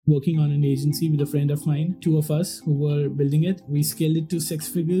working on an agency with a friend of mine, two of us who were building it. We scaled it to 6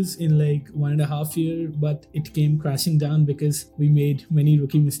 figures in like 1.5 years, but it came crashing down because we made many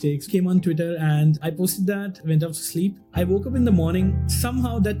rookie mistakes. Came on Twitter and I posted that, went off to sleep. I woke up in the morning,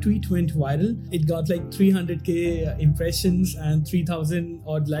 somehow that tweet went viral. It got like 300k impressions and 3,000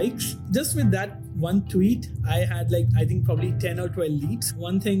 odd likes. Just with that one tweet, I had like, I think probably 10 or 12 leads.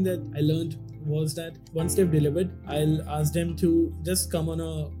 One thing that I learned was that once they've delivered, I'll ask them to just come on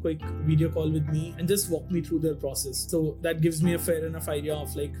a quick video call with me and just walk me through their process. So that gives me a fair enough idea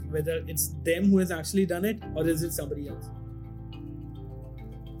of like whether it's them who has actually done it or is it somebody else.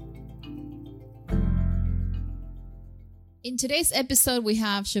 In today's episode, we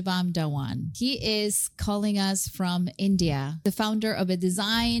have Shubham Dhawan. He is calling us from India, the founder of a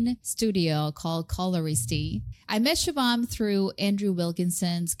design studio called Coloristi. I met Shubham through Andrew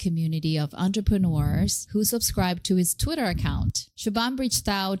Wilkinson's community of entrepreneurs who subscribed to his Twitter account. Shubham reached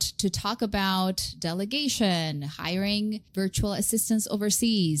out to talk about delegation, hiring virtual assistants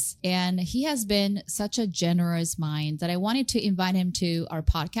overseas, and he has been such a generous mind that I wanted to invite him to our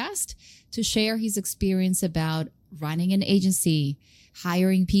podcast to share his experience about running an agency,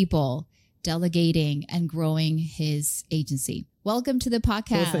 hiring people, delegating, and growing his agency. Welcome to the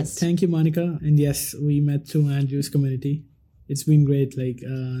podcast. Perfect. Thank you, Monica. And yes, we met through Andrew's community. It's been great,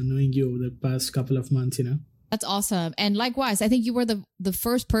 knowing you over the past couple of months, That's awesome. And likewise, I think you were the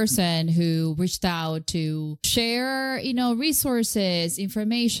first person who reached out to share, resources,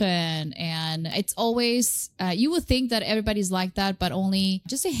 information. And it's always, you would think that everybody's like that, but only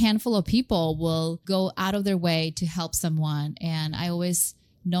just a handful of people will go out of their way to help someone. And I always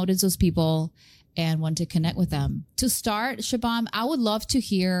notice those people and want to connect with them. To start, Shubham, I would love to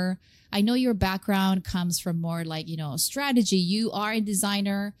hear, I know your background comes from more like, strategy. You are a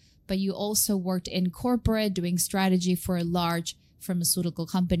designer, but you also worked in corporate doing strategy for a large pharmaceutical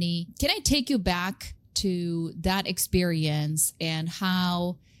company. Can I take you back to that experience and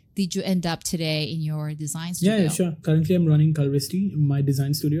how did you end up today in your design studio? Yeah, sure. Currently, I'm running Coloristi, my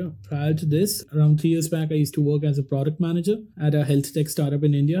design studio. Prior to this, around 3 years back, I used to work as a product manager at a health tech startup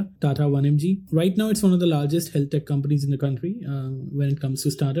in India, Tata 1mg. Right now, it's one of the largest health tech companies in the country when it comes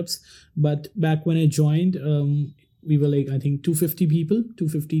to startups. But back when I joined, we were I think 250 people,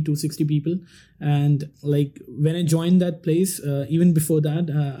 260 people. And when I joined that place, even before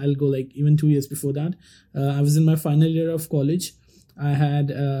that, I'll go even 2 years before that, I was in my final year of college.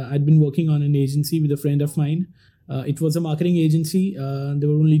 I'd been working on an agency with a friend of mine. It was a marketing agency. There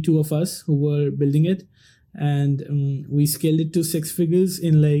were only two of us who were building it. And we scaled it to 6 figures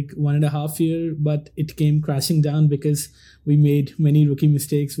in 1.5 years, but it came crashing down because we made many rookie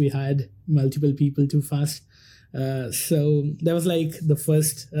mistakes. We hired multiple people too fast. So that was the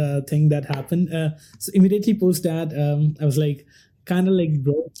first thing that happened. So immediately post that, I was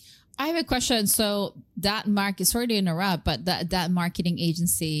broke. I have a question. So that sorry to interrupt, but that marketing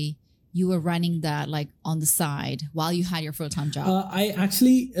agency, you were running that on the side while you had your full-time job? I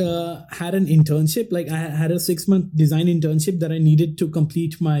actually had an internship. I had a 6-month design internship that I needed to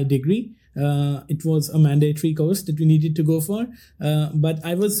complete my degree. It was a mandatory course that we needed to go for. But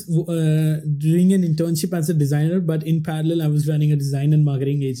I was doing an internship as a designer, but in parallel, I was running a design and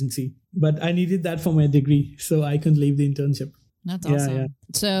marketing agency. But I needed that for my degree, so I couldn't leave the internship. That's awesome. Yeah.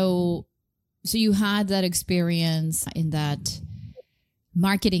 So you had that experience in that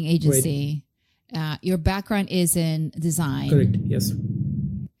marketing agency. Right. Your background is in design. Correct. Yes.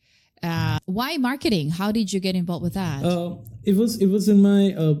 Why marketing? How did you get involved with that? It was in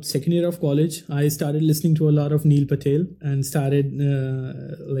my second year of college. I started listening to a lot of Neil Patel and started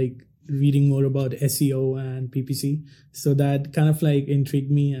reading more about SEO and PPC. So that kind of intrigued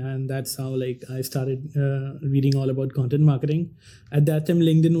me, and that's how I started reading all about content marketing. At that time,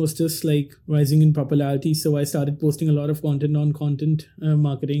 LinkedIn was just rising in popularity, so I started posting a lot of content on content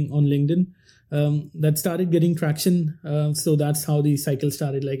marketing on LinkedIn. That started getting traction. So that's how the cycle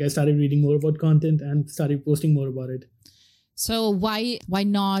started. I started reading more about content and started posting more about it. So why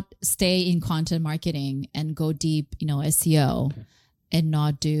not stay in content marketing and go deep, SEO and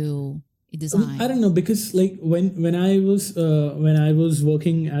not do design? I don't know, because when I was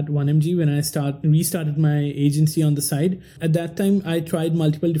working at 1mg, when I restarted my agency on the side, at that time I tried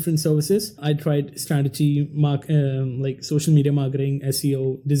multiple different services. I tried strategy, social media marketing,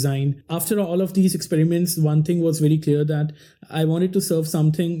 SEO, design. After all of these experiments, one thing was very clear, that I wanted to serve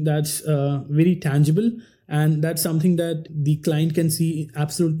something that's very tangible. And that's something that the client can see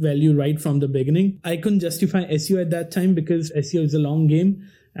absolute value right from the beginning. I couldn't justify SEO at that time because SEO is a long game.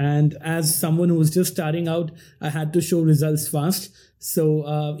 And as someone who was just starting out, I had to show results fast. So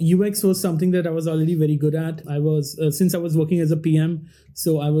UX was something that I was already very good at. I was since I was working as a PM,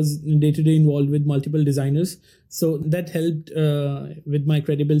 so I was day to day involved with multiple designers. So that helped with my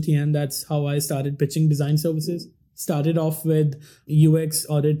credibility, and that's how I started pitching design services. Started off with UX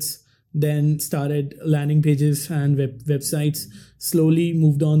audits, then started landing pages and websites. Slowly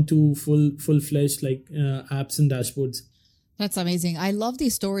moved on to full-fledged like apps and dashboards. That's amazing. I love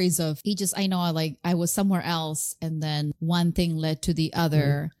these stories of I know I was somewhere else and then one thing led to the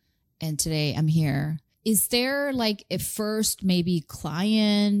other and today I'm here. Is there like a first maybe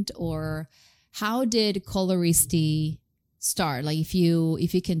client, or how did Coloristi start? Like if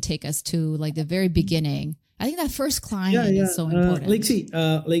you can take us to like the very beginning. I think that first client is so important.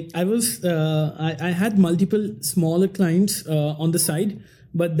 I had multiple smaller clients on the side,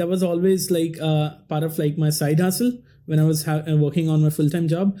 but that was always like part of like my side hustle when I was working on my full-time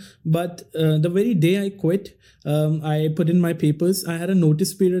job. But the very day I quit, I put in my papers. I had a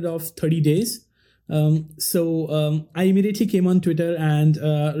notice period of 30 days. So I immediately came on Twitter and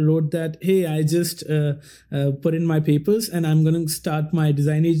wrote that, hey, I just put in my papers and I'm going to start my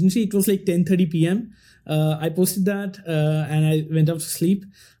design agency. It was like 10:30 p.m. I posted that and I went off to sleep.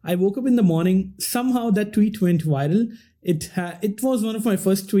 I woke up in the morning. Somehow that tweet went viral. It was one of my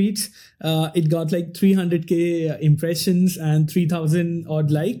first tweets. It got like 300k impressions and 3,000 odd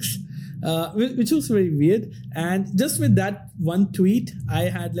likes, which was very weird. And just with that one tweet, I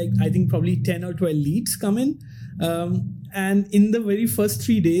had like, I think probably 10 or 12 leads come in. And in the very first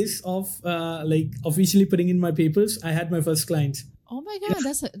 3 days of like officially putting in my papers, I had my first clients. Oh my God,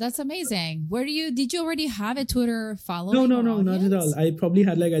 that's amazing. Did you already have a Twitter following? No, not at all. I probably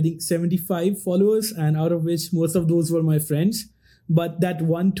had like, I think 75 followers, and out of which most of those were my friends. But that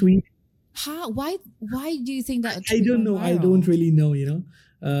one tweet. Why do you think that? I don't know. I don't really know,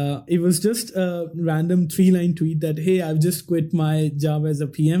 it was just a random 3-line tweet that, hey, I've just quit my job as a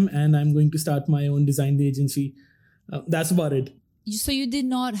PM and I'm going to start my own design agency. That's about it. So you did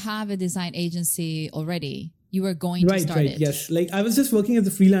not have a design agency already? You were going to start it. Yes. Like I was just working as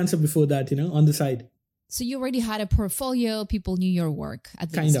a freelancer before that, on the side. So you already had a portfolio. People knew your work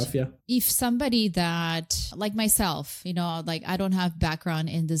at least. Kind of, yeah. If somebody that, like myself, like I don't have background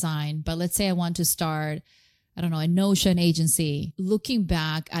in design, but let's say I want to start, I don't know, a Notion agency. Looking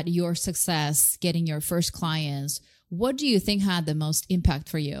back at your success, getting your first clients, what do you think had the most impact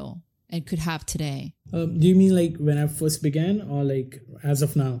for you and could have today? Do you mean like when I first began or like as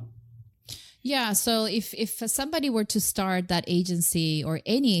of now? Yeah. So if somebody were to start that agency or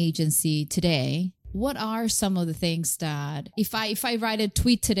any agency today, what are some of the things that if I write a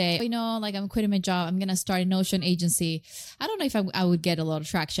tweet today, like I'm quitting my job, I'm going to start a Notion agency, I don't know if I would get a lot of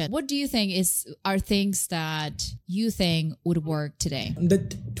traction. What do you think are things that you think would work today?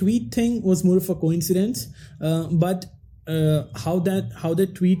 That tweet thing was more of a coincidence, but how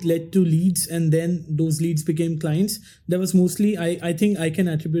that tweet led to leads and then those leads became clients, that was mostly, I think I can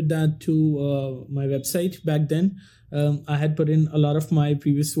attribute that to my website back then. I had put in a lot of my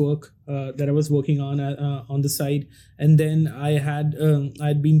previous work that I was working on the side, and then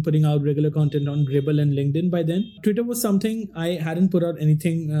I'd been putting out regular content on Dribbble and LinkedIn by then. Twitter was something I hadn't put out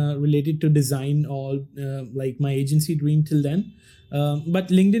anything related to design or like my agency dream till then. But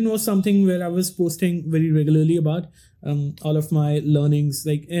LinkedIn was something where I was posting very regularly about all of my learnings.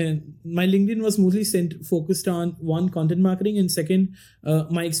 Like my LinkedIn was mostly focused on one, content marketing, and second,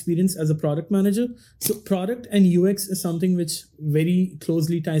 my experience as a product manager. So product and UX is something which very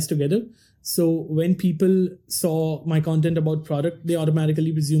closely ties together. So when people saw my content about product, they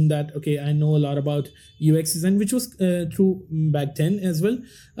automatically presume that, okay, I know a lot about UX design, which was true back then as well.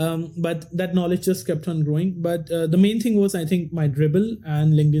 But that knowledge just kept on growing. But the main thing was, I think, my Dribbble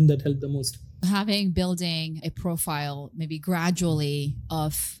and LinkedIn that helped the most. Building a profile, maybe gradually,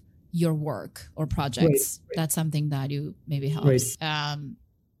 of your work or projects. Right. That's something that you maybe helps. Right.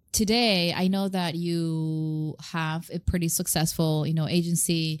 Today, I know that you have a pretty successful,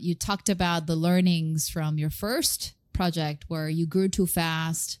 agency. You talked about the learnings from your first project where you grew too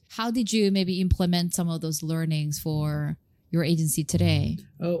fast. How did you maybe implement some of those learnings for your agency today?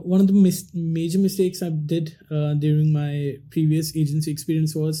 One of the major mistakes I did during my previous agency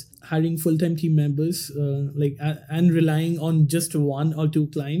experience was hiring full-time team members, and relying on just one or two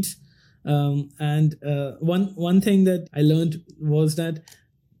clients. And one thing that I learned was that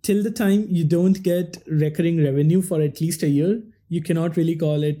till the time you don't get recurring revenue for at least a year, you cannot really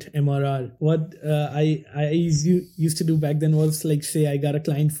call it MRR. What I used to do back then was like, say I got a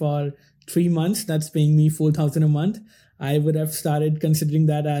client for 3 months that's paying me 4,000 a month. I would have started considering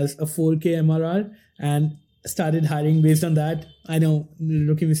that as a 4K MRR. And started hiring based on that. I know,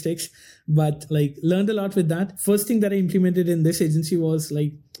 rookie mistakes, but like learned a lot with that. First thing that I implemented in this agency was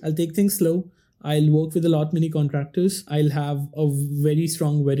like, I'll take things slow. I'll work with a lot many contractors. I'll have a very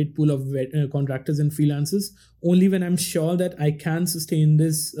strong vetted pool of contractors and freelancers. Only when I'm sure that I can sustain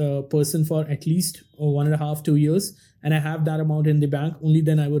this person for at least 1.5, 2 years, and I have that amount in the bank, only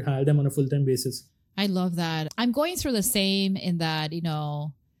then I would hire them on a full-time basis. I love that. I'm going through the same in that,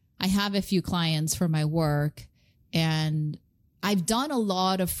 I have a few clients for my work, and I've done a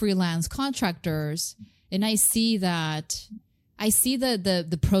lot of freelance contractors, and I see the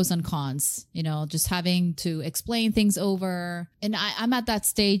pros and cons, just having to explain things over. And I'm at that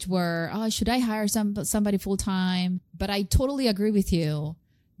stage where, should I hire somebody full time? But I totally agree with you.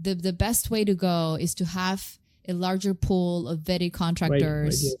 The best way to go is to have a larger pool of vetted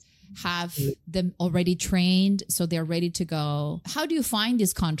contractors. Right, yes. Have them already trained so they're ready to go. How do you find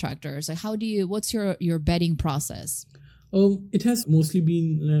these contractors? What's your vetting process? It has mostly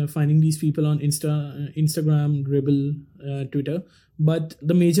been finding these people on Instagram, Dribbble, Twitter. But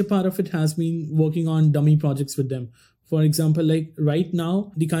the major part of it has been working on dummy projects with them. For example, like right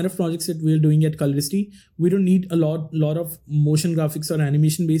now, the kind of projects that we're doing at Coloristi, we don't need a lot of motion graphics or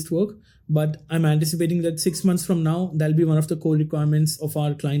animation based work. But I'm anticipating that 6 months from now, that'll be one of the core requirements of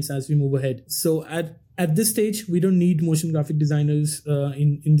our clients as we move ahead. So at this stage, we don't need motion graphic designers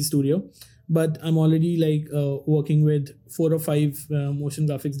in the studio. But I'm already working with 4 or 5 motion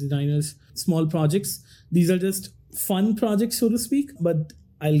graphics designers, small projects. These are just fun projects, so to speak, but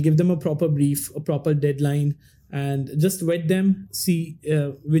I'll give them a proper brief, a proper deadline, and just vet them, see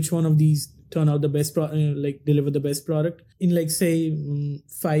which one of these turn out the best, deliver the best product in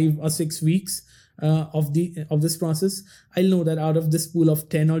 5 or 6 weeks of this process. I'll know that out of this pool of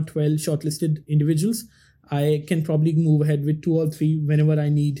 10 or 12 shortlisted individuals, I can probably move ahead with 2 or 3 whenever I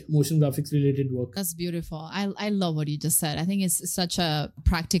need motion graphics related work. That's beautiful. I love what you just said. I think it's such a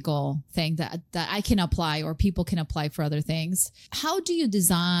practical thing that I can apply, or people can apply for other things. How do you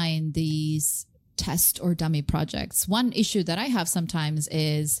design these test or dummy projects? One issue that I have sometimes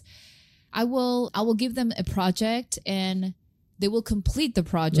is I will give them a project and they will complete the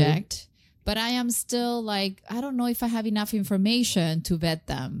project, right, but I am still I don't know if I have enough information to vet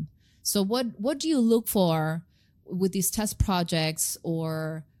them. So what do you look for with these test projects,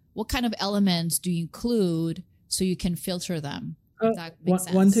 or what kind of elements do you include so you can filter them?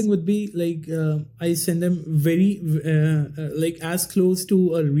 One thing would be I send them very as close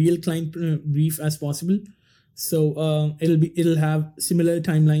to a real client brief as possible. So it'll have similar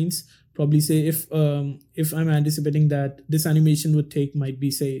timelines. Probably say if I'm anticipating that this animation would take might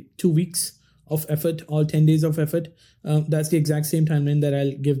be say 2 weeks of effort or 10 days of effort. That's the exact same timeline that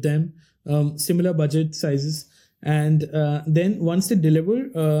I'll give them. Similar budget sizes. And then once they deliver,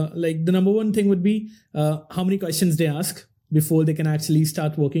 the number one thing would be how many questions they ask before they can actually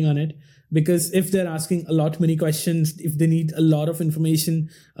start working on it. Because if they're asking many questions, if they need a lot of information,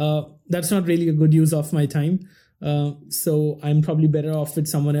 that's not really a good use of my time. So I'm probably better off with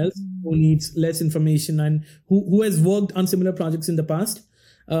someone else who needs less information and who has worked on similar projects in the past.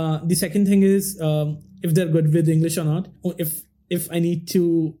 The second thing is if they're good with English or not. If I need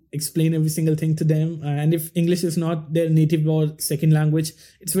to explain every single thing to them, and if English is not their native or second language,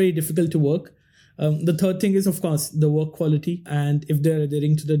 it's very difficult to work. The third thing is, of course, the work quality and if they're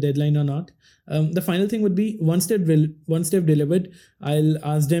adhering to the deadline or not. The final thing would be once they've delivered, I'll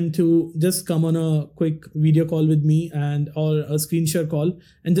ask them to just come on a quick video call with me or a screen share call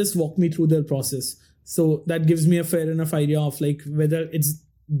and just walk me through their process. So that gives me a fair enough idea of whether it's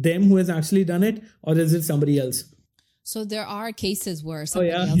them who has actually done it or is it somebody else. So there are cases where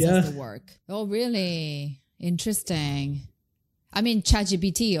somebody else has the work. Oh, really? Interesting. I mean,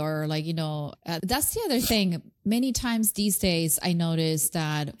 ChatGPT or that's the other thing. Many times these days, I notice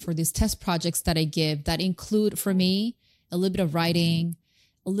that for these test projects that I give that include for me a little bit of writing,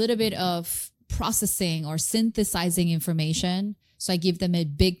 a little bit of processing or synthesizing information. So I give them a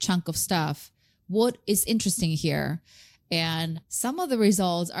big chunk of stuff. What is interesting here? And some of the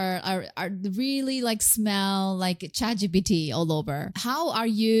results are really smell like ChatGPT all over. How are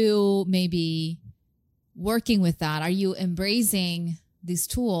you maybe working with that? Are you embracing these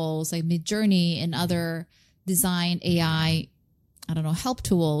tools like Midjourney and other design AI, help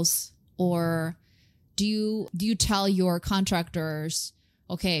tools? Or do you tell your contractors,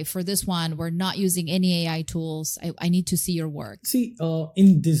 okay, for this one, we're not using any AI tools. I need to see your work. See,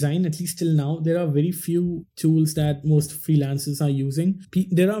 in design, at least till now, there are very few tools that most freelancers are using.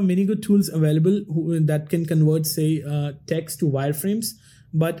 There are many good tools available that can convert, say, text to wireframes.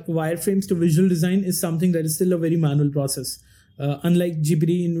 But wireframes to visual design is something that is still a very manual process. Unlike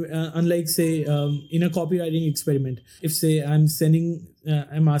GPT, unlike say in a copywriting experiment, if say I'm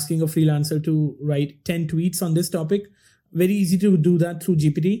asking a freelancer to write 10 tweets on this topic, very easy to do that through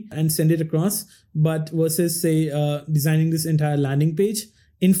GPT and send it across. But versus say designing this entire landing page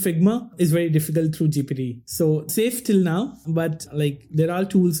in Figma is very difficult through GPT. So safe till now, but like there are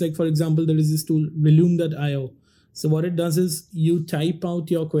tools like, for example, there is this tool Relume.io. So what it does is you type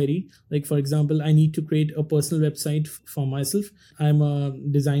out your query. Like, for example, I need to create a personal website for myself. I'm a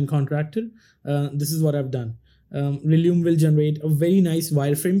design contractor. This is what I've done. Relume will generate a very nice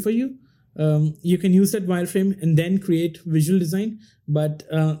wireframe for you. You can use that wireframe and then create visual design. But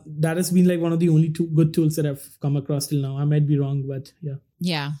that has been like one of the only two good tools that I've come across till now. I might be wrong, but yeah.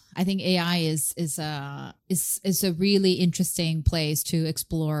 Yeah, I think AI is a really interesting place to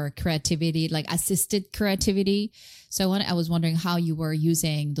explore creativity, like assisted creativity. So I was wondering how you were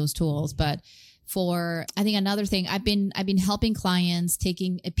using those tools. But I think another thing, I've been helping clients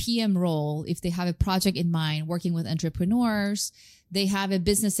taking a PM role if they have a project in mind, working with entrepreneurs. They have a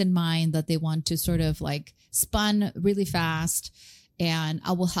business in mind that they want to sort of like spun really fast, and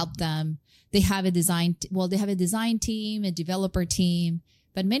I will help them. They have a design team, a developer team,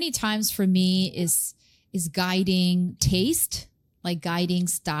 but many times for me is guiding taste, like guiding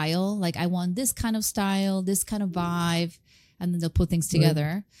style. Like I want this kind of style, this kind of vibe, and then they'll put things together.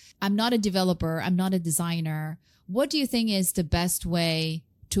 Right. I'm not a developer. I'm not a designer. What do you think is the best way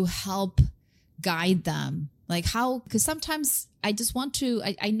to help guide them? Like how, because sometimes I just want to,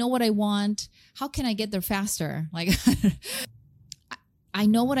 I know what I want. How can I get there faster? Like I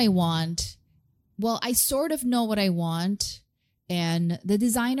know what I want. Well, I sort of know what I want, and the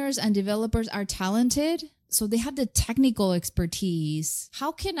designers and developers are talented. So they have the technical expertise.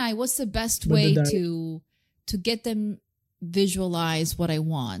 What's the best way to get them visualize what I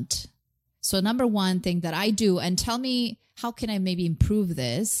want? So number one thing that I do, and tell me, how can I maybe improve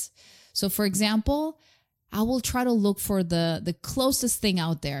this? So for example, I will try to look for the closest thing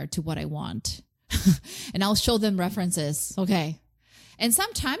out there to what I want. And I'll show them references. Okay. And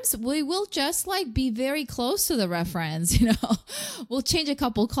sometimes we will just like be very close to the reference, we'll change a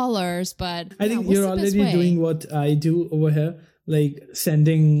couple colors, but I think you're already doing what I do over here, like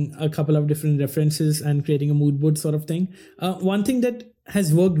sending a couple of different references and creating a mood board sort of thing. One thing that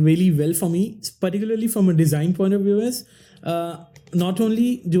has worked really well for me, particularly from a design point of view, is not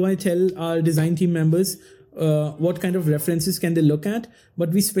only do I tell our design team members what kind of references can they look at, but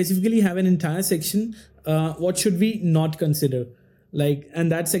we specifically have an entire section, what should we not consider? And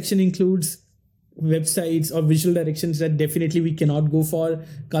that section includes websites or visual directions that definitely we cannot go for,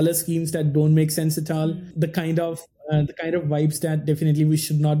 color schemes that don't make sense at all, the kind of vibes that definitely we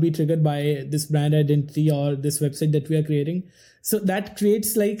should not be triggered by this brand identity or this website that we are creating. So that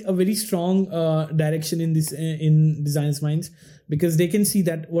creates like a very strong direction in designers' minds, because they can see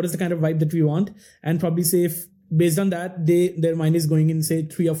that what is the kind of vibe that we want, and probably say if based on that, their mind is going in, say,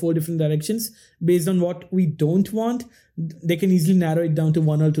 3 or 4 different directions. Based on what we don't want, they can easily narrow it down to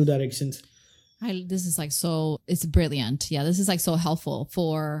 1 or 2 directions. This is like it's brilliant. Yeah, this is like so helpful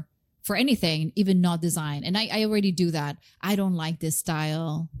for anything, even not design. And I already do that. I don't like this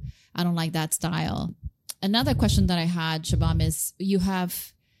style. I don't like that style. Another question that I had, Shubham, is you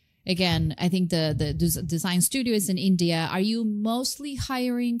have, again, I think the design studio is in India. Are you mostly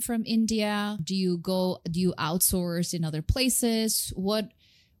hiring from India? Do you outsource in other places?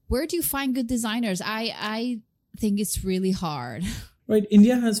 Where do you find good designers? I think it's really hard. Right.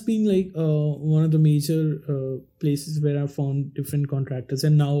 India has been like one of the major places where I've found different contractors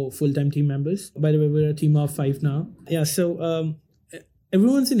and now full-time team members. By the way, we're a team of 5 now. Yeah. So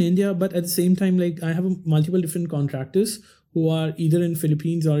everyone's in India, but at the same time, like I have multiple different contractors who are either in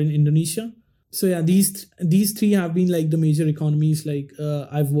Philippines or in Indonesia. So yeah, these 3 have been like the major economies like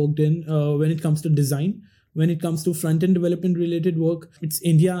I've worked in when it comes to design. When it comes to front-end development related work, it's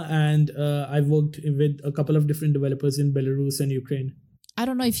India, and I've worked with a couple of different developers in Belarus and Ukraine. I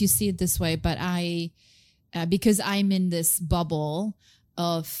don't know if you see it this way, but because I'm in this bubble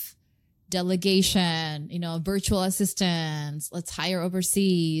of delegation, virtual assistants, let's hire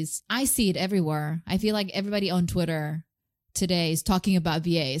overseas. I see it everywhere. I feel like everybody on Twitter today is talking about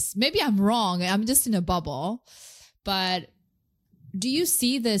VAs. Maybe I'm wrong. I'm just in a bubble. But do you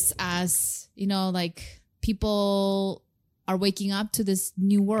see this as, like people are waking up to this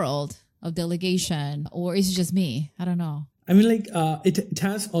new world of delegation, or is it just me? I don't know. I mean, like it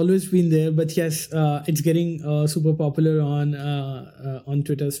has always been there, but yes, it's getting super popular on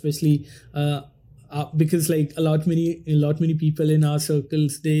Twitter, especially because like a lot many people in our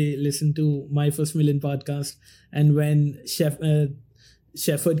circles, they listen to My First Million podcast, and when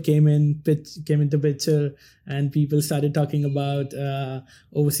Shefford came into picture, and people started talking about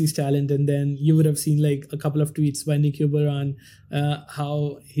overseas talent. And then you would have seen like a couple of tweets by Nick Huber on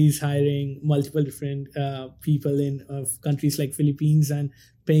how he's hiring multiple different people in countries like Philippines and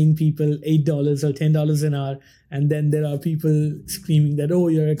paying people $8 or $10 an hour. And then there are people screaming that, oh,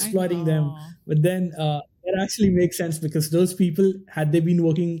 you're exploiting them. But then it actually makes sense, because those people, had they been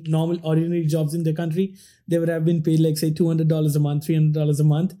working normal, ordinary jobs in their country, they would have been paid like, say, $200 a month, $300 a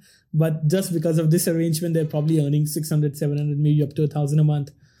month. But just because of this arrangement, they're probably earning 600, 700, maybe up to 1,000 a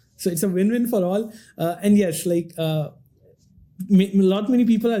month. So it's a win-win for all. And yes, like many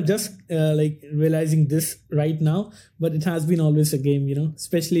people are just like realizing this right now, but it has been always a game,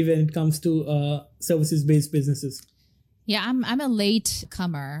 especially when it comes to services-based businesses. Yeah, I'm a late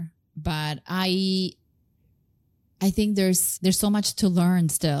comer, but I think there's so much to learn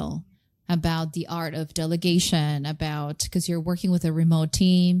still about the art of delegation, because you're working with a remote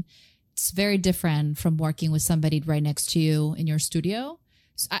team. It's very different from working with somebody right next to you in your studio.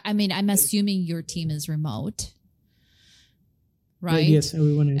 So, I'm assuming your team is remote, right? Yes,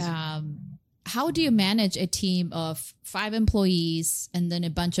 everyone is. How do you manage a team of 5 employees and then a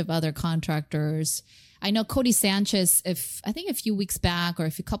bunch of other contractors? I know Cody Sanchez, I think a few weeks back or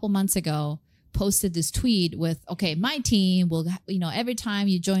a couple months ago, posted this tweet with, okay, my team will, every time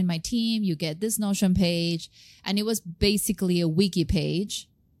you join my team, you get this Notion page. And it was basically a wiki page.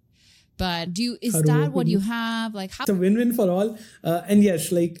 But is that what you have? Like, how? It's a win-win for all. And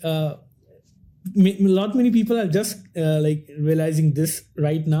yes, like many people are just like realizing this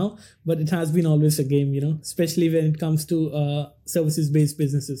right now, but it has been always a game, especially when it comes to services-based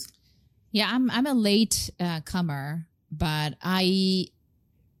businesses. Yeah, I'm a late comer, but I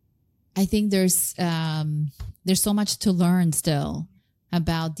think there's so much to learn still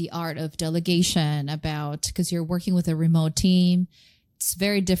about the art of delegation, because you're working with a remote team. It's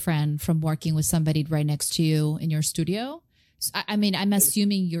very different from working with somebody right next to you in your studio. So, I'm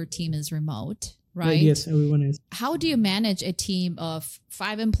assuming your team is remote, right? Yes, everyone is. How do you manage a team of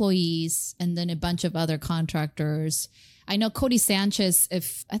 5 employees and then a bunch of other contractors? I know Cody Sanchez,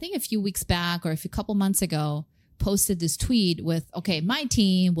 I think a few weeks back or a couple months ago, posted this tweet with, okay, my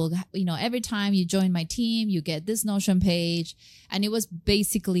team will, every time you join my team, you get this Notion page. And it was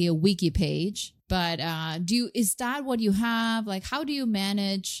basically a wiki page. But is that what you have? Like, how do you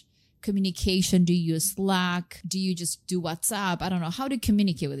manage communication? Do you use Slack? Do you just do WhatsApp? I don't know. How do you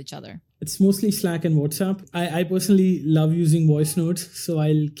communicate with each other? It's mostly Slack and WhatsApp. I personally love using voice notes. So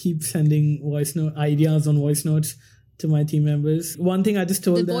I'll keep sending ideas on voice notes to my team members. One thing I just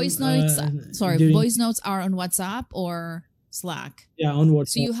told them. Voice notes are on WhatsApp or Slack? Yeah, on WhatsApp.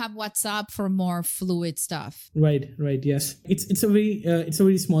 So you have WhatsApp for more fluid stuff. Right. Yes. It's a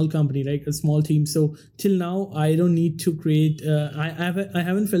very small company, like a small team. So till now, I don't need to create. I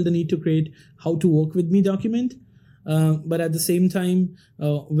haven't felt the need to create how to work with me document. But at the same time,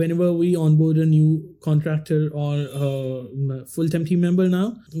 whenever we onboard a new contractor or full-time team member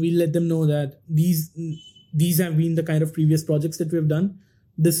now, we let them know that these have been the kind of previous projects that we have done.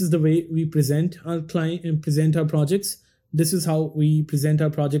 This is the way we present our client and present our projects. This is how we present our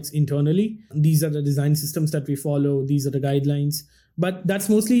projects internally. These are the design systems that we follow. These are the guidelines. But that's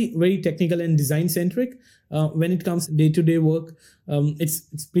mostly very technical and design centric. When it comes to day-to-day work,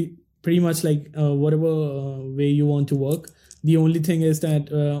 it's pretty much like whatever way you want to work. The only thing is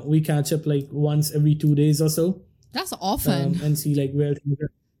that we catch up like once every 2 days or so. That's often. And see like where things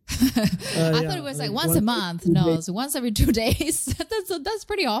are. I thought it was like once a month. No, so once every 2 days. That's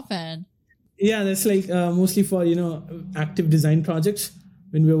pretty often. Yeah, that's like mostly for, active design projects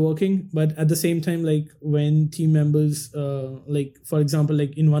when we're working. But at the same time, like when team members, like for example,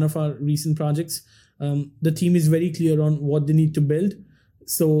 like in one of our recent projects, the team is very clear on what they need to build.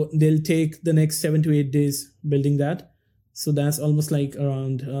 So they'll take the next 7 to 8 days building that. So that's almost like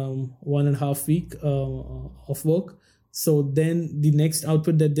around 1.5 week of work. So then the next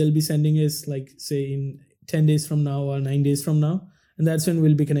output that they'll be sending is like, say, in 10 days from now or 9 days from now. And that's when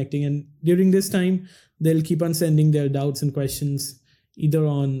we'll be connecting. And during this time, they'll keep on sending their doubts and questions either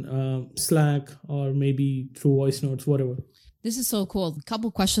on Slack or maybe through voice notes, whatever. This is so cool. A couple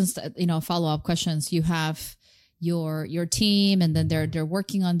questions, follow-up questions. You have your team and then they're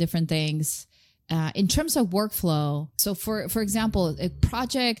working on different things. In terms of workflow, so for example,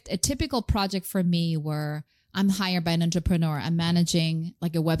 a typical project for me where I'm hired by an entrepreneur, I'm managing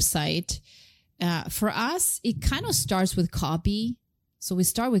like a website. For us, it kind of starts with copy. So we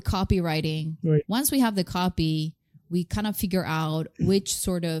start with copywriting. Right. Once we have the copy, we kind of figure out which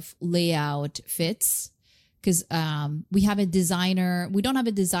sort of layout fits. Because we have a designer. We don't have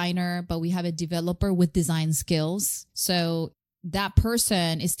a designer, but we have a developer with design skills. So that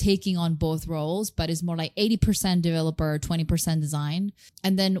person is taking on both roles, but it's more like 80% developer, 20% design.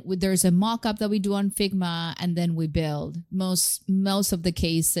 And then there's a mock-up that we do on Figma, and then we build most of the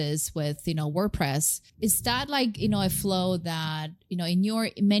cases with, WordPress. Is that like, a flow that, in your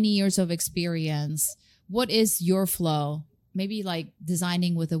many years of experience, what is your flow? Maybe like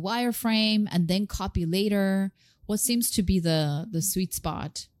designing with a wireframe and then copy later. What seems to be the sweet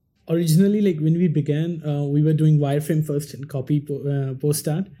spot? Originally, like when we began, we were doing wireframe first and copy post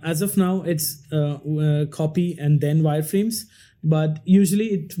that. As of now, it's copy and then wireframes. But usually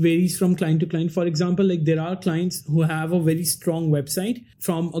it varies from client to client. For example, like there are clients who have a very strong website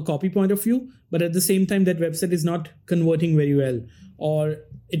from a copy point of view, but at the same time, that website is not converting very well, or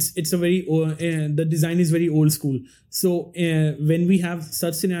it's a very the design is very old school. So when we have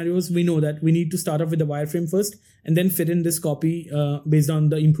such scenarios, we know that we need to start off with the wireframe first and then fit in this copy based on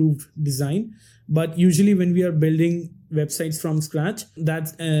the improved design. But usually when we are building websites from scratch,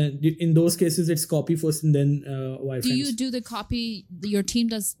 that's in those cases it's copy first and then wireframes. Do you do the copy? Your team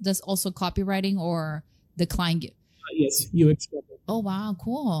does also copywriting, or the client? Yes, UX copy. Oh wow,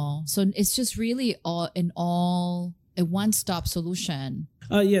 cool. So it's just really a one-stop solution.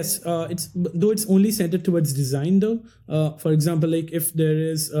 Yes, it's only centered towards design though. For example, like if there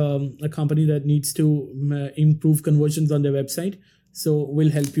is a company that needs to improve conversions on their website, so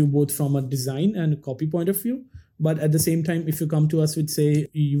we'll help you both from a design and a copy point of view. But at the same time, if you come to us with, say,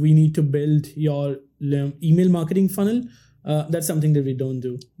 we need to build your email marketing funnel, that's something that we don't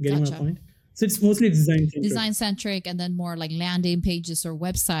do. Getting my point? So it's mostly design-centric, and then more like landing pages or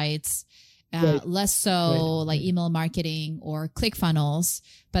websites. Right. Less so like email marketing or ClickFunnels.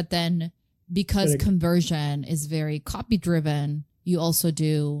 But then because conversion is very copy driven, you also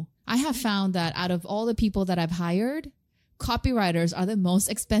do. I have found that out of all the people that I've hired, copywriters are the most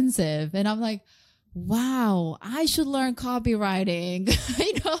expensive. And I'm like, wow, I should learn copywriting.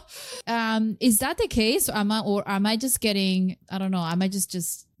 Is that the case? Or am I just getting, I don't know, am I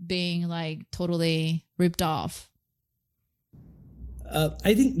just being like totally ripped off?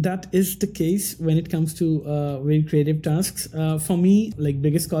 I think that is the case when it comes to very creative tasks. For me, like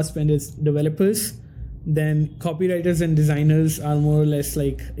biggest cost spend is developers. Then copywriters and designers are more or less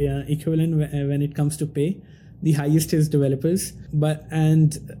like equivalent when it comes to pay. The highest is developers.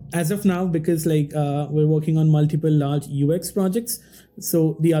 And as of now, because like we're working on multiple large UX projects,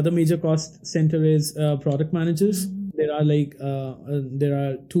 so the other major cost center is product managers. There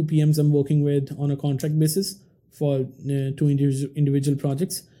are two PMs I'm working with on a contract basis for two individual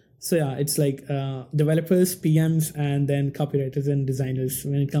projects. So yeah, it's like developers, PMs, and then copywriters and designers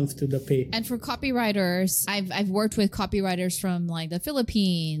when it comes to the pay. And for copywriters, I've worked with copywriters from like the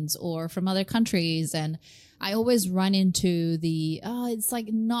Philippines or from other countries, and I always run into it's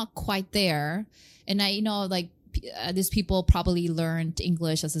like not quite there. And these people probably learned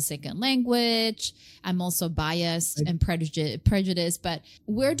English as a second language. I'm also biased and prejudiced, but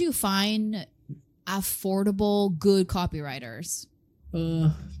where do you find affordable, good copywriters?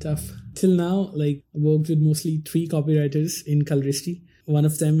 Tough. Till now, like I worked with mostly 3 copywriters in Coloristi. One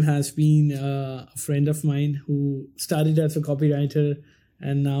of them has been a friend of mine who started as a copywriter,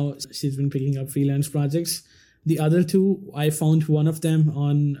 and now she's been picking up freelance projects. The other 2, I found one of them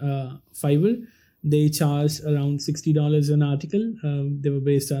on Fiverr. They charge around $60 an article. They were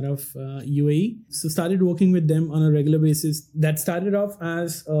based out of UAE. So started working with them on a regular basis. That started off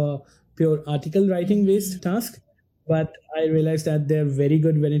as a pure article writing based task, but I realized that they're very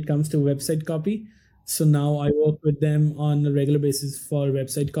good when it comes to website copy. So now I work with them on a regular basis for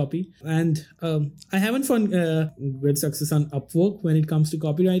website copy. And I haven't found good success on Upwork when it comes to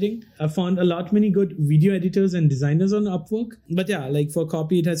copywriting. I found many good video editors and designers on Upwork. But yeah, like for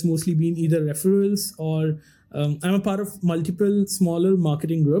copy, it has mostly been either referrals or I'm a part of multiple smaller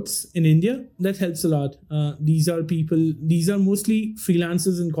marketing groups in India. That helps a lot. These are mostly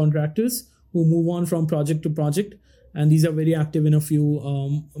freelancers and contractors who move on from project to project. And these are very active in a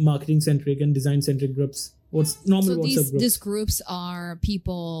few marketing-centric and design-centric groups. These groups are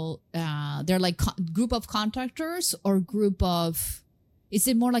people, they're like group of contractors or group of, is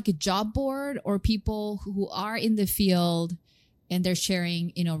it more like a job board or people who are in the field and they're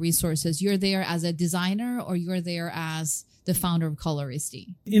sharing, resources? You're there as a designer or you're there as the founder of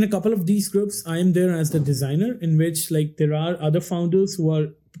Coloristi? In a couple of these groups, I am there as the designer, in which like there are other founders who are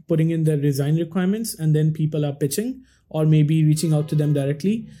putting in their design requirements, and then people are pitching or maybe reaching out to them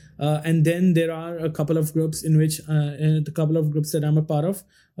directly. And then there are a couple of groups in which the couple of groups that I'm a part of,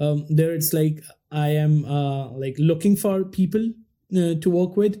 there it's like I am like looking for people to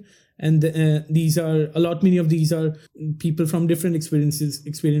work with, And many of these are people from different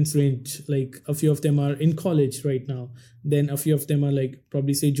experience range. Like a few of them are in college right now. Then a few of them are like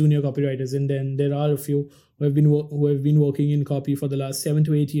probably say junior copywriters. And then there are a few who have been working in copy for the last 7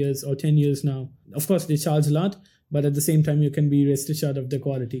 to 8 years or 10 years now. Of course, they charge a lot, but at the same time, you can be rest assured of the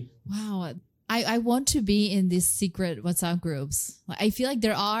quality. Wow. I want to be in these secret WhatsApp groups. I feel like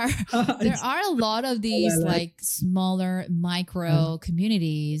there are a lot of these like smaller micro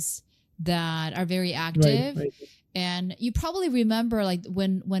communities that are very active. Right. And you probably remember like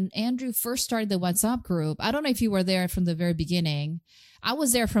when Andrew first started the WhatsApp group. I don't know if you were there from the very beginning. I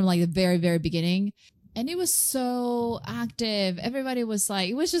was there from like the very, very beginning. And it was so active. Everybody was like,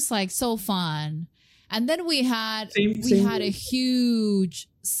 it was just like so fun. And then we had a huge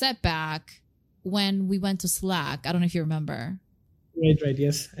setback when we went to Slack. I don't know if you remember. Right,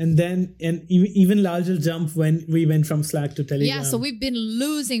 yes. And then an even larger jump when we went from Slack to Telegram. Yeah, so we've been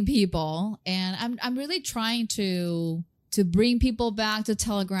losing people, and I'm really trying to bring people back to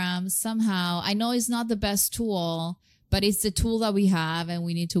Telegram somehow. I know it's not the best tool, but it's the tool that we have and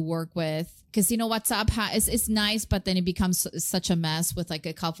we need to work with. Because, WhatsApp it's nice, but then it becomes such a mess with like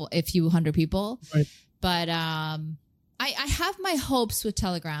a few hundred people. Right. But I have my hopes with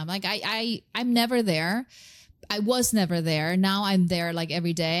Telegram. Like I'm never there. I was never there. Now I'm there like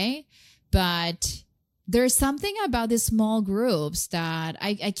every day. But there's something about these small groups that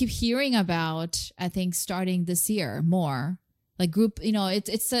I keep hearing about, I think, starting this year more. Like group,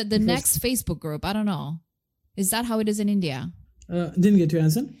 it's the next Facebook group. I don't know. Is that how it is in India? Didn't get your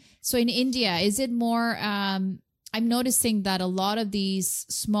answer. So in India, is it more, I'm noticing that a lot of these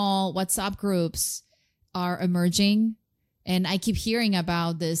small WhatsApp groups are emerging. And I keep hearing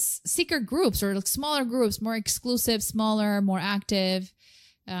about this secret groups or like smaller groups, more exclusive, smaller, more active,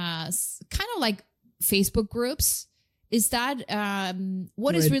 kind of like Facebook groups. Is that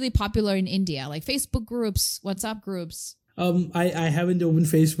what is really popular in India? Like Facebook groups, WhatsApp groups? I haven't opened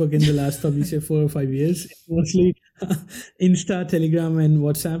Facebook in the last probably say 4 or 5 years. It's mostly Insta, Telegram, and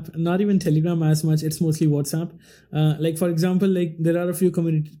WhatsApp. Not even Telegram as much. It's mostly WhatsApp. Like for example, like there are a few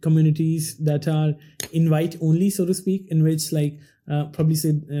communities that are invite only, so to speak, in which like probably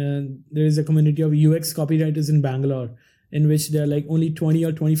say there is a community of UX copywriters in Bangalore, in which there are like only 20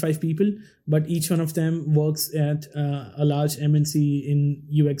 or 25 people, but each one of them works at a large MNC in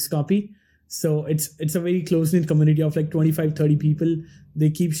UX copy. So it's a very close-knit community of like 25, 30 people. They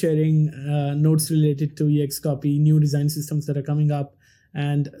keep sharing notes related to UX copy, new design systems that are coming up.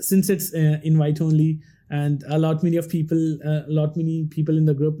 And since it's invite only, and a lot many people in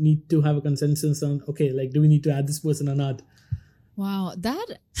the group need to have a consensus on, okay, like, do we need to add this person or not? Wow,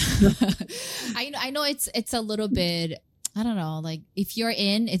 that I know it's a little bit, I don't know, like if you're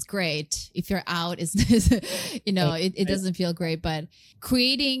in, it's great. If you're out, it doesn't feel great. But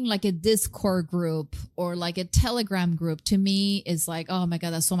creating like a Discord group or like a Telegram group to me is like, oh my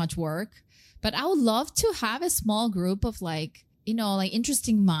God, that's so much work. But I would love to have a small group of like, like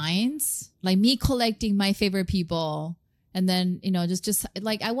interesting minds, like me collecting my favorite people. And then, just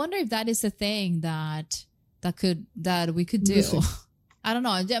like, I wonder if that is a thing that we could do. I don't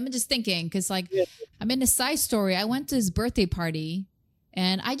know. I'm just thinking because like I'm in a side story. I went to his birthday party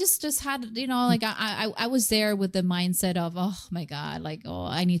and I just had, like I was there with the mindset of, oh my God, like, oh,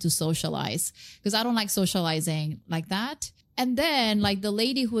 I need to socialize because I don't like socializing like that. And then like the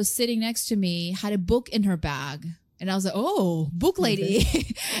lady who was sitting next to me had a book in her bag. And I was like, oh, book lady.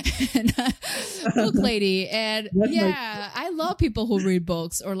 Okay. Book lady. And I love people who read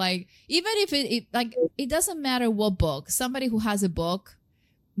books or like, even if it doesn't matter what book, somebody who has a book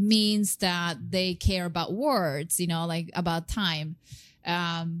means that they care about words, like about time.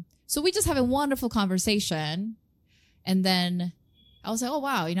 So we just have a wonderful conversation. And then I was like, oh,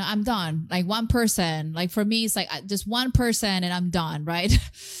 wow, I'm done. Like one person, like for me, it's like just one person and I'm done. Right.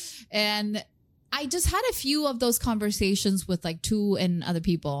 And I just had a few of those conversations with like 2 and other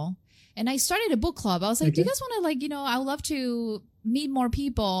people. And I started a book club. I was like, do you guys want to like, I would love to meet more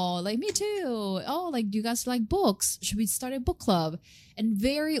people. Like me too. Oh, like, do you guys like books? Should we start a book club? And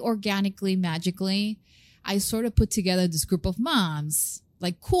very organically, magically, I sort of put together this group of moms,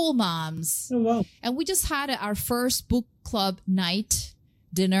 like cool moms. Oh, wow. And we just had our first book club night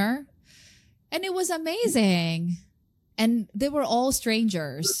dinner. And it was amazing. And they were all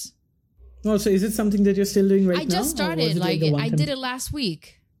strangers. Oh, so is it something that you're still doing right now? I just started, I did it last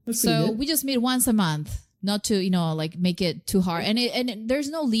week. So we just meet once a month, not to, like make it too hard. And there's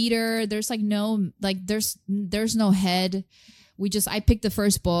no leader. There's there's no head. I picked the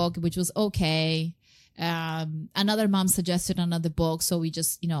first book, which was okay. Another mom suggested another book. So we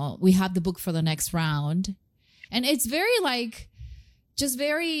just, we have the book for the next round. And it's very like, just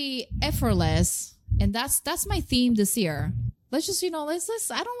very effortless. And that's my theme this year. Let's just, I don't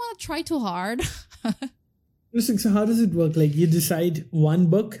want to try too hard. So how does it work? Like you decide one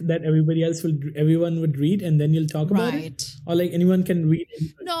book that everyone would read, and then you'll talk about it, or like anyone can read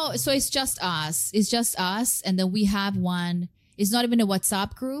it? No, so it's just us. And then we have one. It's not even a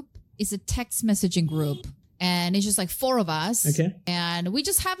WhatsApp group. It's a text messaging group. And it's just like 4 of us. Okay. And we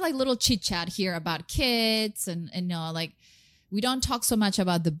just have like little chit chat here about kids and like we don't talk so much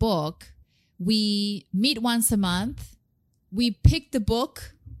about the book. We meet once a month. We pick the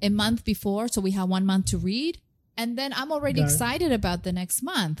book a month before. So we have 1 month to read. And then I'm already excited about the next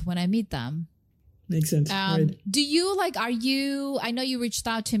month when I meet them. Makes sense. Right. Do you I know you reached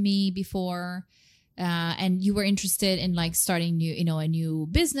out to me before and you were interested in like starting a new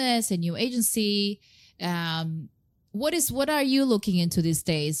business, a new agency. What are you looking into these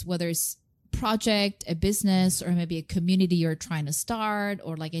days? Whether it's project, a business, or maybe a community you're trying to start,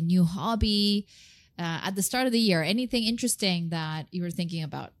 or like a new hobby at the start of the year, anything interesting that you were thinking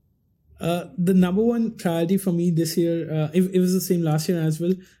about? The number one priority for me this year, it was the same last year as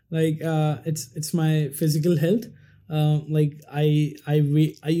well. Like, it's my physical health. Like I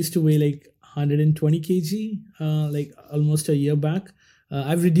used to weigh like 120 kg, like almost a year back.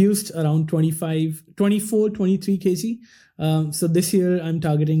 I've reduced around 24, 23 kg. So this year I'm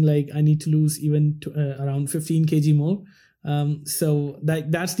targeting like I need to lose even around 15 kg more. So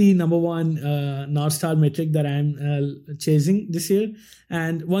that's the number one North Star metric that I'm chasing this year.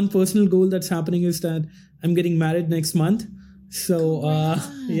 And one personal goal that's happening is that I'm getting married next month. So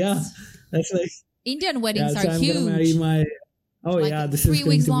yeah, that's like Indian weddings are I'm huge. gonna marry this 3 is going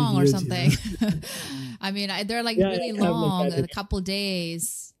weeks to be long huge, or something. I mean, they're like really long, like a couple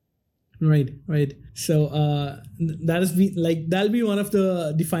days. Right. So that'll be one of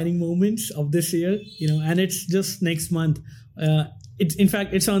the defining moments of this year, and it's just next month.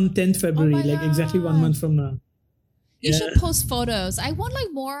 It's on 10th February, like exactly 1 month from now. You should post photos. I want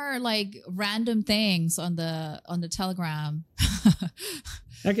like more like random things on the Telegram.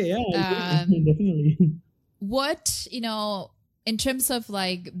 Okay, yeah, definitely. What, in terms of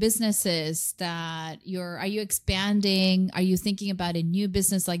like businesses that are you expanding? Are you thinking about a new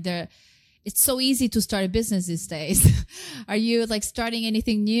business? Like it's so easy to start a business these days. Are you like starting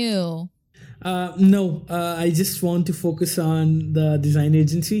anything new? No, I just want to focus on the design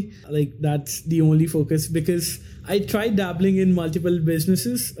agency. Like that's the only focus, because I tried dabbling in multiple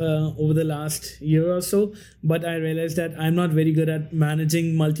businesses over the last year or so, but I realized that I'm not very good at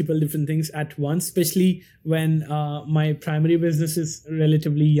managing multiple different things at once, especially when my primary business is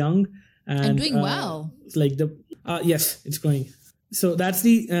relatively young and doing well. Like yes, it's growing. So that's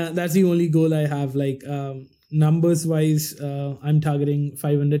the only goal I have. Like numbers wise, I'm targeting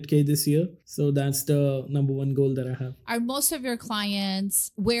 500K this year. So that's the number one goal that I have. Are most of your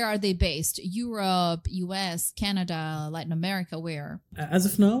clients, where are they based? Europe, US, Canada, Latin America, where? As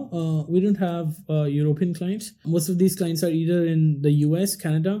of now, we don't have European clients. Most of these clients are either in the US,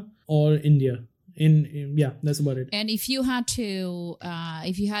 Canada, or India. That's about it. And if you had to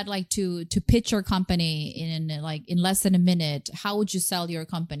pitch your company in less than a minute, how would you sell your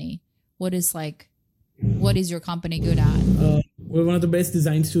company? What is your company good at? We're one of the best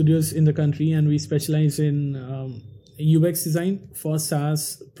design studios in the country, and we specialize in UX design for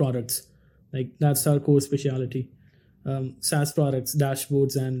SaaS products. Like that's our core specialty. SaaS products,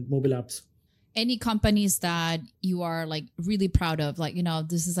 dashboards, and mobile apps. Any companies that you are like really proud of, like,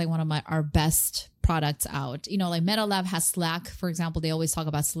 this is like one of our best products out, like MetaLab has Slack, for example. They always talk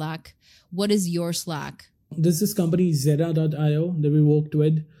about Slack. What is your Slack? There's this company Zeta.io that we worked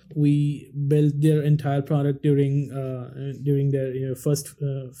with. We built their entire product during their first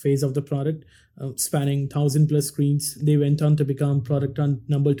phase of the product, spanning 1,000+ screens. They went on to become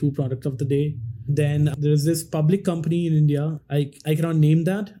number 2 product of the day. Then there's this public company in India. I cannot name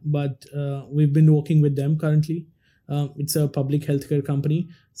that, but we've been working with them currently. It's a public healthcare company,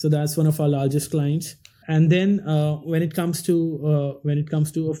 so that's one of our largest clients. And then when it comes to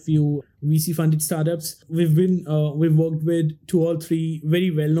a few VC funded startups, we've worked with 2 or 3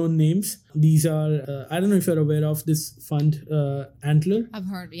 very well known names. These are I don't know if you're aware of this fund, Antler. I've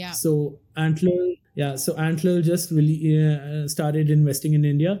heard, yeah. So Antler just really started investing in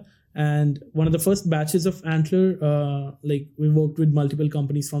India. And one of the first batches of Antler, we worked with multiple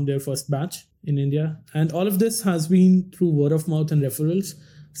companies from their first batch in India. And all of this has been through word of mouth and referrals.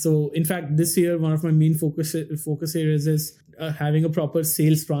 So in fact, this year, one of my main focus areas is having a proper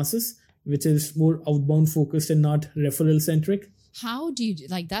sales process, which is more outbound focused and not referral centric. How do you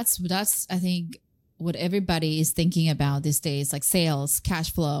that's I think what everybody is thinking about these days, like sales,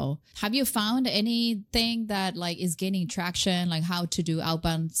 cash flow. Have you found anything that like is gaining traction, like how to do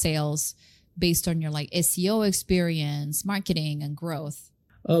outbound sales based on your like SEO experience, marketing, and growth?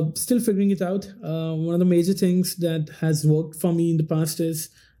 Still figuring it out. One of the major things that has worked for me in the past is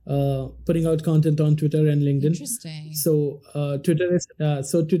putting out content on Twitter and LinkedIn. Interesting. So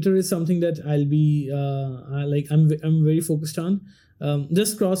Twitter is something that I'll be I'm very focused on.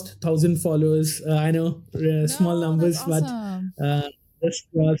 Just crossed 1,000 followers. I know small numbers, awesome. but just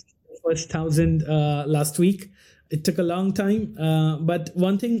crossed the first 1,000 last week. It took a long time, but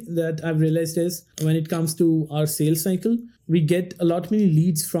one thing that I've realized is when it comes to our sales cycle, we get a lot many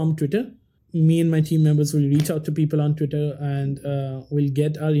leads from Twitter. Me and my team members will reach out to people on Twitter and we'll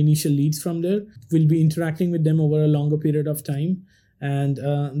get our initial leads from there. We'll be interacting with them over a longer period of time. And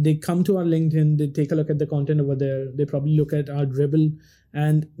they come to our LinkedIn, they take a look at the content over there. They probably look at our Dribble.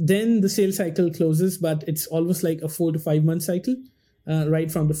 And then the sales cycle closes, but it's almost like a 4 to 5 month cycle,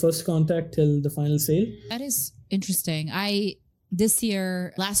 right from the first contact till the final sale. That is interesting. Last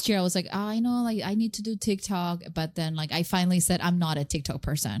year, I was like, like I need to do TikTok. But then like, I finally said, I'm not a TikTok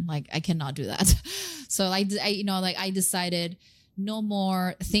person. Like I cannot do that. So I decided no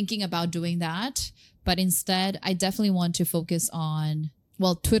more thinking about doing that. But instead, I definitely want to focus on,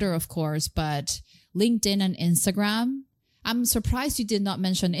 well, Twitter, of course, but LinkedIn and Instagram. I'm surprised you did not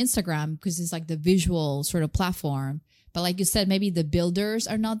mention Instagram because it's like the visual sort of platform. But like you said, maybe the builders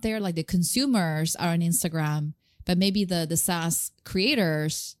are not there, like the consumers are on Instagram, but maybe the SaaS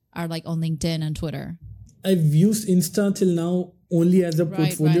creators are like on LinkedIn and Twitter. I've used Insta till now only as a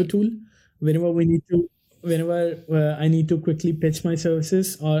portfolio tool. Whenever I need to quickly pitch my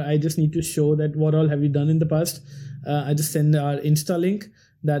services or I just need to show that what all have you done in the past, I just send our Insta link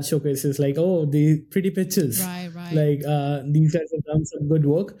that showcases like, oh, the pretty pictures. Right. Like these guys have done some good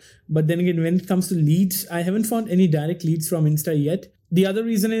work. But then again, when it comes to leads, I haven't found any direct leads from Insta yet. The other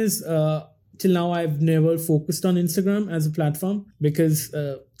reason is till now I've never focused on Instagram as a platform because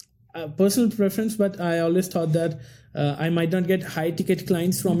personal preference, but I always thought that I might not get high ticket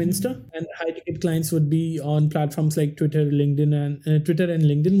clients from Insta, and high ticket clients would be on platforms like Twitter, LinkedIn, and Twitter and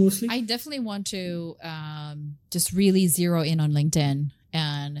LinkedIn mostly. I definitely want to just really zero in on LinkedIn.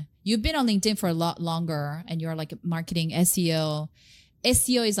 And you've been on LinkedIn for a lot longer, and you're like marketing SEO.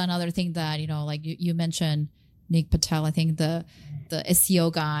 SEO is another thing that like you mentioned Nick Patel. I think the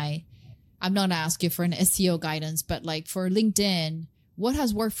SEO guy. I'm not gonna ask you for an SEO guidance, but like for LinkedIn, what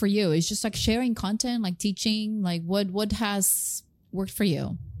has worked for you? It's just like sharing content, like teaching, like what has worked for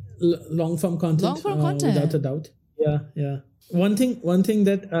you? Long form content. Without a doubt. Yeah. One thing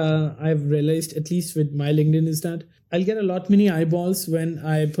that I've realized, at least with my LinkedIn, is that I'll get a lot many eyeballs when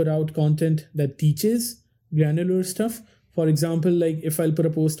I put out content that teaches granular stuff. For example, like if I'll put a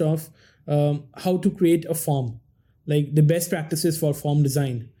post of how to create a form, like the best practices for form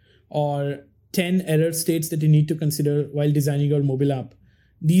design, or 10 error states that you need to consider while designing your mobile app.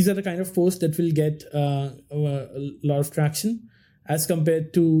 These are the kind of posts that will get a lot of traction as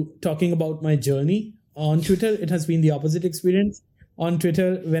compared to talking about my journey. On Twitter, it has been the opposite experience. On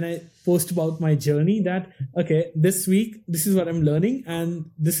Twitter, when I post about my journey, that, okay, this week, this is what I'm learning, and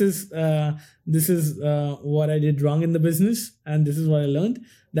this is what I did wrong in the business, and this is what I learned.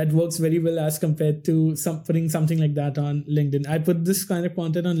 That works very well as compared to putting something like that on LinkedIn. I put this kind of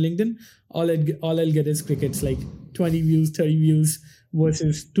content on LinkedIn, all I'll get is crickets, like 20 views, 30 views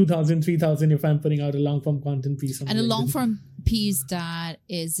versus 2,000, 3,000 if I'm putting out a long form content piece on LinkedIn. A long form piece that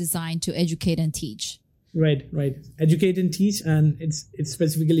is designed to educate and teach. Right. Educate and teach, and it's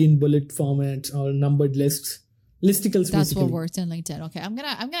specifically in bullet formats or numbered lists, listicles. That's what works in LinkedIn. Okay, I'm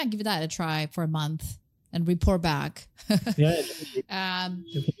gonna give that a try for a month and report back. Yeah.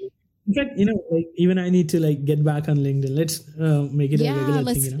 In fact, like even I need to like get back on LinkedIn. Let's make it a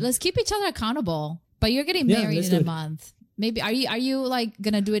regular thing. Let's keep each other accountable. But you're getting married in a month. Maybe are you like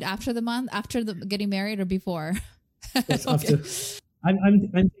gonna do it after the month, after the getting married, or before? Yes, okay. After. I'm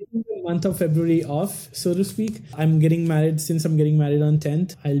taking the month of February off, so to speak. I'm getting married. Since I'm getting married on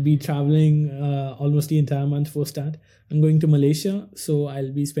 10th, I'll be traveling almost the entire month post that. I'm going to Malaysia, so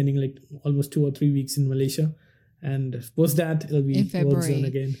I'll be spending like almost 2 or 3 weeks in Malaysia, and post that it'll be work zone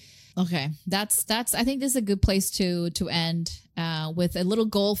again. Okay, that's. I think this is a good place to end with a little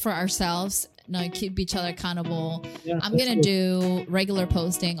goal for ourselves. Keep each other accountable. Yeah, I'm gonna do regular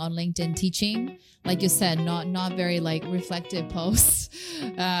posting on LinkedIn, teaching, like you said, not very like reflective posts.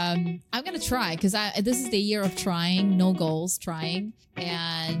 I'm gonna try because this is the year of trying, no goals, trying,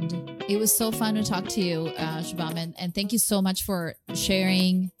 and it was so fun to talk to you, Shubham, and thank you so much for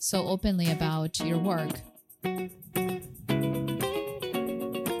sharing so openly about your work.